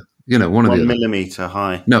the other. One or the other. 1 millimeter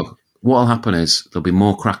high. No, what'll happen is there'll be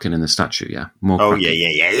more cracking in the statue, more cracking.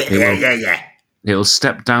 Yeah. It'll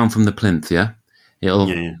step down from the plinth,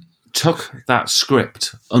 It'll tuck that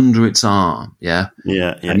script under its arm,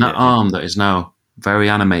 and that arm that is now very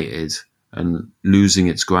animated and losing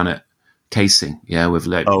its granite casing, with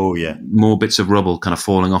like more bits of rubble kind of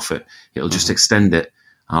falling off it. It'll just extend it.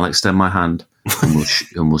 I'll extend my hand, and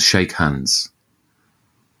we'll shake hands.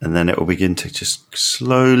 And then it will begin to just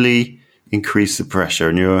slowly increase the pressure,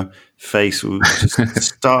 and your face will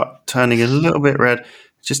just start turning a little bit red.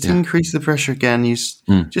 Just increase the pressure again. You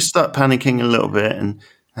just start panicking a little bit, and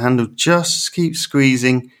the hand will just keep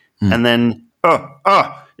squeezing, and then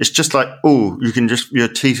it's just like you can just your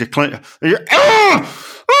teeth are clenching,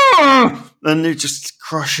 and you just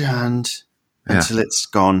crush your hand until it's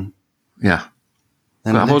gone. Yeah,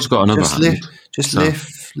 then I've also got another hand.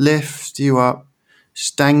 Lift you up,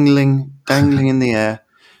 just dangling in the air.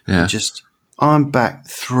 Yeah, and just arm back,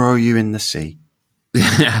 throw you in the sea.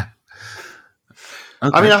 Yeah.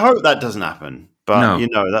 Okay. I mean, I hope that doesn't happen, but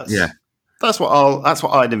that's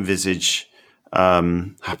what I'd envisage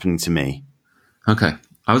happening to me. Okay,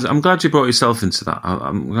 I'm glad you brought yourself into that.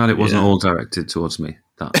 I'm glad it wasn't all directed towards me.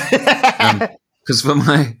 Because for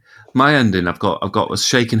my ending, I've got us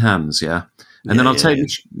shaking hands, and then I'll take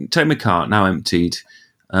my cart now emptied,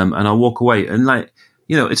 and I'll walk away. And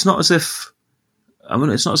it's not as if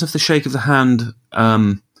the shake of the hand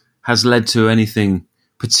has led to anything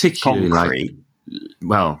particularly concrete.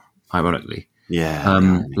 Ironically,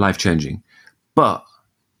 life-changing. But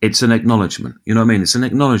it's an acknowledgement. You know what I mean? It's an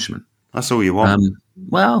acknowledgement. That's all you want.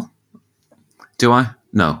 Do I?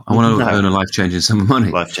 No. I want to earn a life-changing sum of money.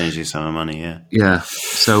 Life-changing sum of money, yeah. Yeah.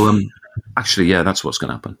 So, actually, that's what's going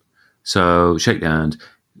to happen. So, shake the hand.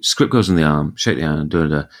 Script goes in the arm. Shake the hand.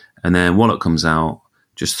 And then wallet comes out,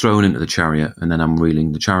 just thrown into the chariot, and then I'm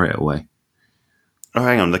reeling the chariot away. Oh,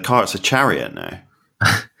 hang on. The cart's a chariot now.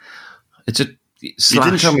 You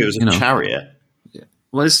didn't tell me it was a chariot.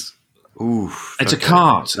 Well, it's a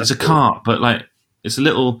cart. It's a cart, but like it's a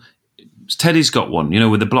little. Teddy's got one,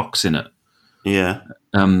 with the blocks in it. Yeah.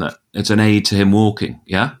 It's an aid to him walking.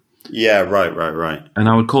 Yeah. Yeah. Right. And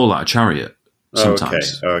I would call that a chariot.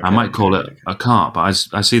 Sometimes Okay. I might call it a cart, but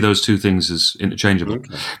I see those two things as interchangeable.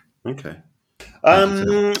 Okay.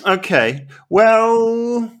 Okay.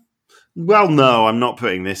 Well, no, I'm not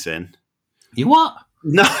putting this in. You what?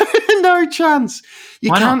 No chance.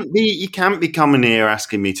 You can't be coming here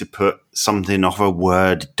asking me to put something off a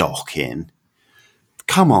Word doc in.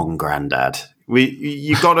 Come on, Grandad.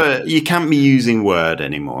 You can't be using Word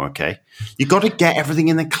anymore, okay? You got to get everything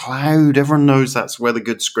in the cloud. Everyone knows that's where the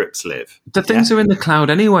good scripts live. The things are in the cloud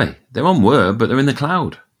anyway. They're on Word, but they're in the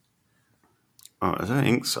cloud. Oh, I don't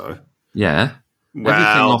think so. Yeah. Well,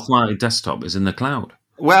 everything off my desktop is in the cloud.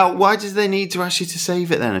 Well, why do they need to ask you to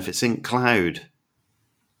save it then if it's in cloud?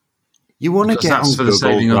 You want to get on Google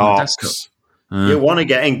Docs. You want to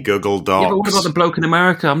get in Google Docs. Yeah, but what about the bloke in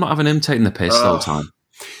America? I'm not having him taking the piss the whole time.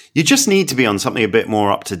 You just need to be on something a bit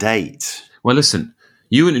more up to date. Well, listen,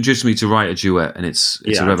 you introduced me to Write a Duet, and it's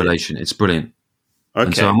a revelation. It's brilliant. Okay,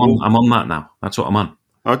 and so I'm on that now. That's what I'm on.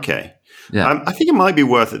 Okay. Yeah. I think it might be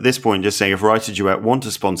worth at this point just saying if Write a Duet want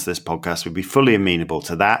to sponsor this podcast, we'd be fully amenable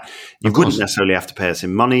to that. You wouldn't necessarily have to pay us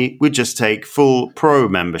in money. We'd just take full pro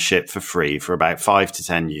membership for free for about 5 to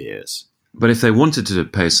 10 years. But if they wanted to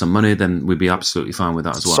pay us some money, then we'd be absolutely fine with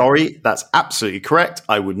that as well. Sorry, that's absolutely correct.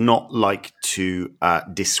 I would not like to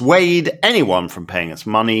dissuade anyone from paying us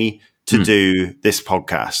money. to do this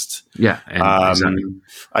podcast. Yeah, exactly.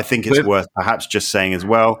 I think it's worth perhaps just saying as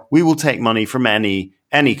well, we will take money from any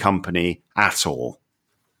company at all.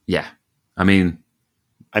 Yeah. I mean,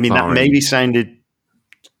 that maybe sounded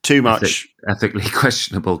too much. Ethically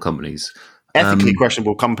questionable companies. Ethically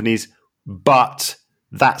questionable companies. But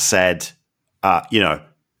that said,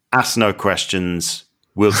 ask no questions.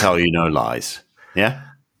 We'll tell you no lies. Yeah?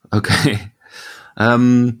 Okay.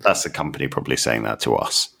 That's the company probably saying that to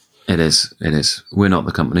us. It is. We're not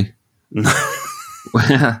the company.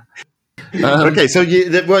 Okay, so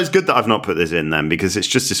it's good that I've not put this in then, because it's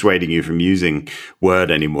just dissuading you from using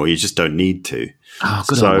Word anymore. You just don't need to. Oh,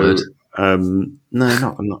 good old Word.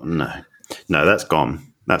 No, that's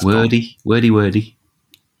gone. That's wordy.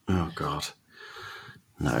 Oh God.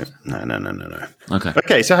 No. Okay.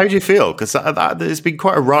 Okay, so how do you feel? Because there's been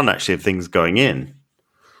quite a run actually of things going in.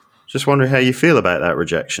 Just wondering how you feel about that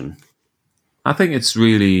rejection. I think it's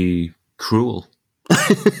really cruel.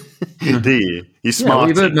 Do you? You smart. Yeah, well,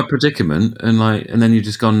 you've heard my predicament, and then you've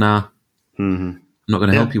just gone, nah. I'm not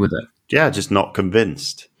going to help you with it. Yeah, just not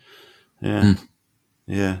convinced. Yeah,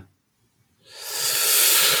 yeah.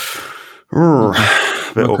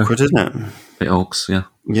 A bit awkward, isn't it? Bit orcs, yeah.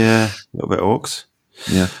 Yeah, a little bit orcs.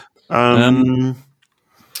 Yeah.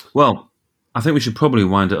 Well, I think we should probably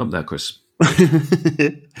wind it up there, Chris.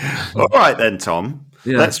 All right then, Tom.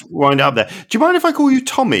 Yeah. Let's wind it up there. Do you mind if I call you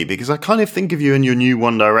Tommy? Because I kind of think of you in your new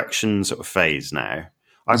One Direction sort of phase now.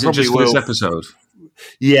 Is it just for this episode?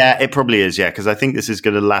 Yeah, it probably is, yeah, because I think this is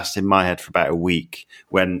going to last in my head for about a week.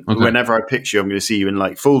 Whenever I picture you, I'm going to see you in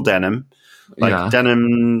like full denim,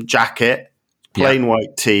 denim jacket, plain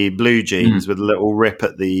white tee, blue jeans with a little rip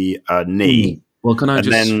at the knee. Well, can I and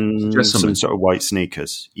just then some sort of white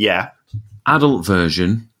sneakers? Yeah. Adult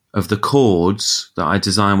version of the cords that I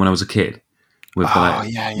designed when I was a kid. With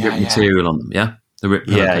the ripped material on them, yeah? The ripped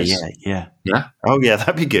pillowcase. Yeah. Yeah? Oh, yeah,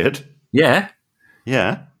 that'd be good. Yeah.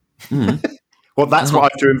 Yeah. Well, that's what I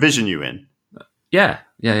have to envision you in. Yeah.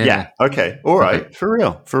 Okay. All right. Okay. For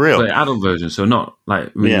real. So adult version, so not like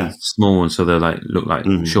really small ones, so they look like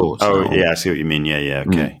shorts. Oh, yeah, I see what you mean. Yeah.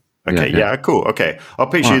 Okay. Okay. Yeah. Cool. Okay. I'll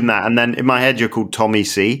picture you in that. And then in my head, you're called Tommy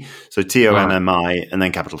C. So Tommi and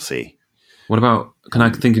then capital C. What about, can I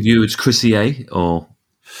think of you as Chrissy A or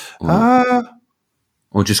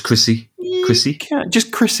just Chrissy? Chrissy?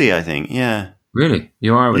 Just Chrissy, I think. Yeah. Really?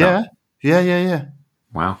 You are with that? Yeah.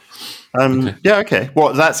 Wow. Okay. Yeah, okay.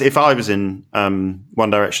 Well, that's if I was in One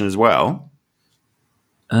Direction as well.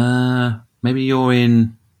 Maybe you're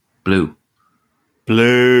in blue.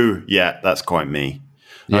 Blue. Yeah, that's quite me.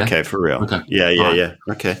 Yeah? Okay, for real. Okay. Yeah.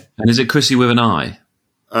 Okay. And is it Chrissy with an I?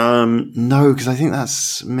 No, because I think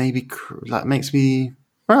that's maybe that makes me.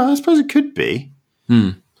 Well, I suppose it could be.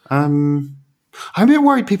 I'm a bit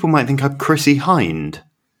worried people might think I'm Chrissy Hind.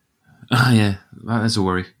 Yeah, that is a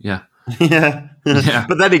worry. Yeah. Yeah.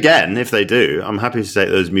 But then again, if they do, I'm happy to take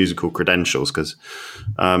those musical credentials because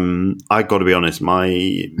I've got to be honest, my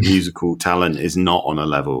musical talent is not on a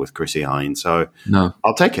level with Chrissy Hind. So no,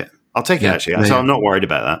 I'll take it. Actually. So I'm not worried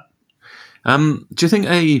about that. Do you think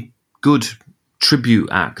a good tribute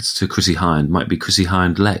act to Chrissy Hind might be Chrissy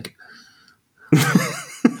Hind Leg?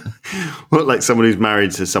 Well, like someone who's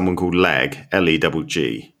married to someone called Leg,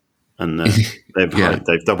 Legg, and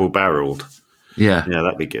they've double barreled. Yeah,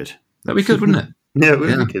 that'd be good. That'd be good, wouldn't it? Yeah, it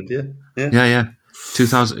would be good. Yeah.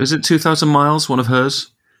 2,000. Is it 2,000 Miles? One of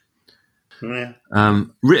hers. Yeah.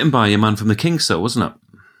 Written by your man from the Kinks, though, wasn't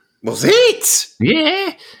it? Was it?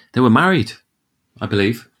 Yeah, they were married, I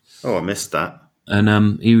believe. Oh, I missed that.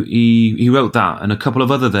 And he wrote that, and a couple of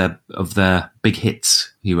other of their big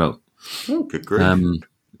hits. He wrote. Oh, good grief.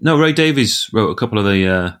 No, Ray Davies wrote a couple of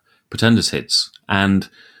the Pretenders hits, and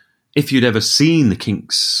if you'd ever seen the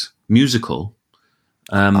Kinks musical,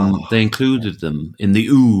 they included them in the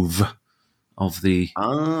oeuvre of the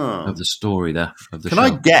story there. Of the Can show. I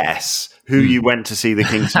guess who you went to see the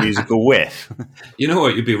Kinks musical with? You know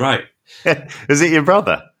what? You'd be right. Was it your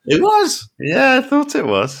brother? It was. Yeah, I thought it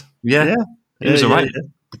was. Yeah. It was all right.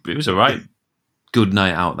 It was all right. Good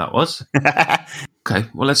night out, that was. Okay,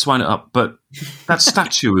 well, let's wind it up. But that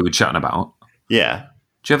statue we were chatting about. Yeah.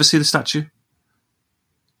 Did you ever see the statue?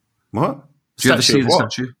 What? Did you ever see the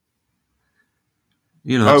statue?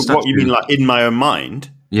 You know, statue. What you mean, like in my own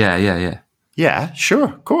mind? Yeah. Yeah, sure,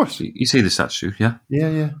 of course. You see the statue, yeah?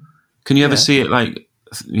 Yeah. Can you ever see it, like,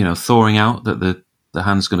 thawing out, that the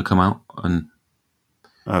hand's going to come out and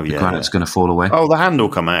the granite's going to fall away? Oh, the hand will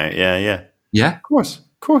come out, yeah. Yeah? Of course.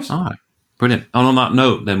 All right, brilliant. And on that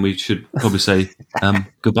note, then we should probably say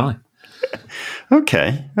goodbye.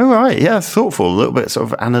 Okay, all right, yeah, thoughtful, a little bit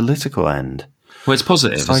sort of analytical end. Well, it's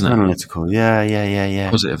positive, isn't it? Analytical,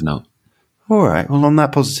 yeah. Positive note. All right. Well, on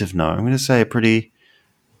that positive note, I'm going to say a pretty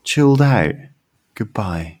chilled out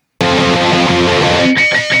goodbye.